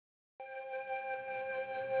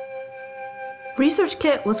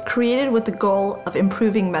ResearchKit was created with the goal of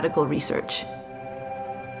improving medical research.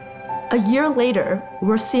 A year later,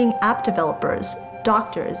 we're seeing app developers,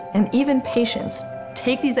 doctors, and even patients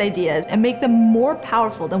take these ideas and make them more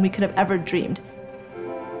powerful than we could have ever dreamed.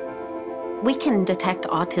 We can detect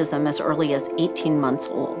autism as early as 18 months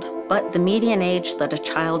old, but the median age that a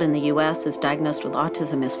child in the US is diagnosed with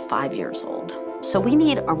autism is 5 years old. So we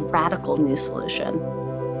need a radical new solution.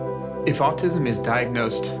 If autism is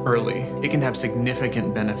diagnosed early, it can have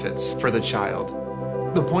significant benefits for the child.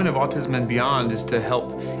 The point of Autism and Beyond is to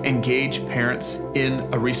help engage parents in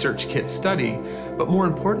a ResearchKit study, but more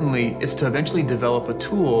importantly, is to eventually develop a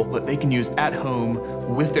tool that they can use at home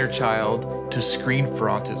with their child to screen for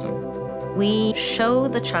autism. We show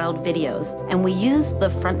the child videos, and we use the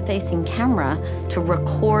front-facing camera to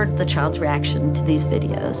record the child's reaction to these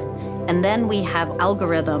videos. And then we have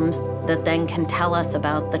algorithms that then can tell us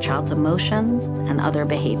about the child's emotions and other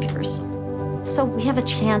behaviors. So we have a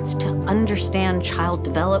chance to understand child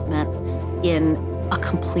development in a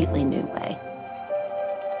completely new way.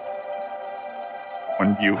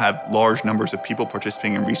 When you have large numbers of people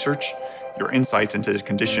participating in research, your insights into the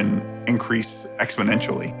condition increase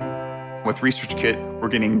exponentially. With ResearchKit, we're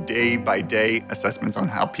getting day-by-day assessments on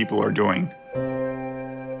how people are doing.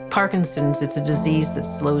 Parkinson's, it's a disease that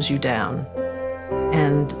slows you down.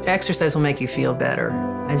 And exercise will make you feel better,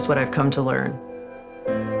 is what I've come to learn.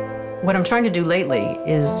 What I'm trying to do lately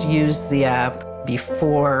is use the app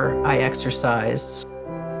before I exercise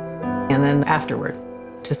and then afterward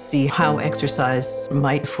to see how exercise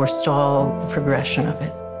might forestall the progression of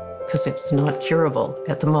it, because it's not curable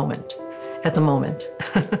at the moment.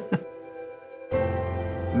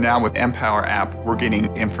 Now with Empower app, we're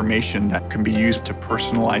getting information that can be used to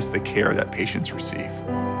personalize the care that patients receive.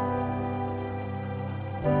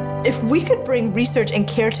 If we could bring research and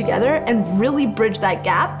care together and really bridge that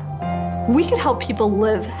gap, we could help people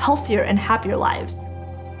live healthier and happier lives.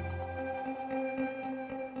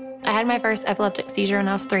 I had my first epileptic seizure when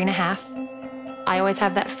I was 3.5. I always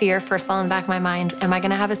have that fear first of all in the back of my mind. Am I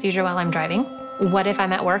gonna have a seizure while I'm driving? What if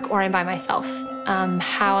I'm at work or I'm by myself?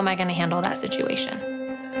 How am I gonna handle that situation?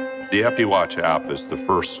 The EpiWatch app is the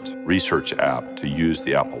first research app to use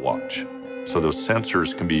the Apple Watch. So those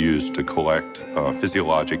sensors can be used to collect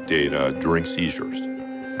physiologic data during seizures.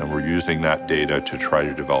 And we're using that data to try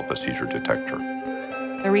to develop a seizure detector.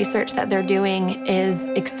 The research that they're doing is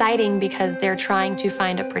exciting because they're trying to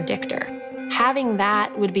find a predictor. Having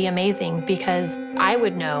that would be amazing because I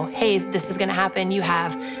would know, hey, this is gonna happen. You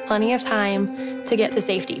have plenty of time to get to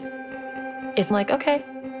safety. It's like, okay,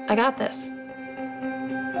 I got this.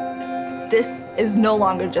 This is no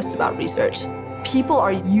longer just about research. People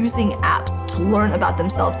are using apps to learn about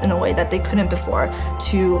themselves in a way that they couldn't before,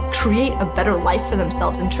 to create a better life for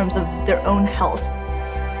themselves in terms of their own health.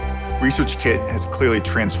 ResearchKit has clearly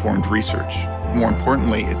transformed research. More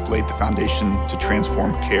importantly, it's laid the foundation to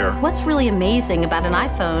transform care. What's really amazing about an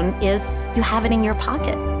iPhone is you have it in your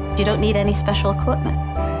pocket. You don't need any special equipment.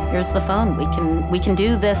 Here's the phone. We can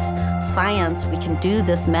do this science, we can do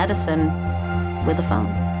this medicine with a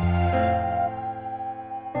phone.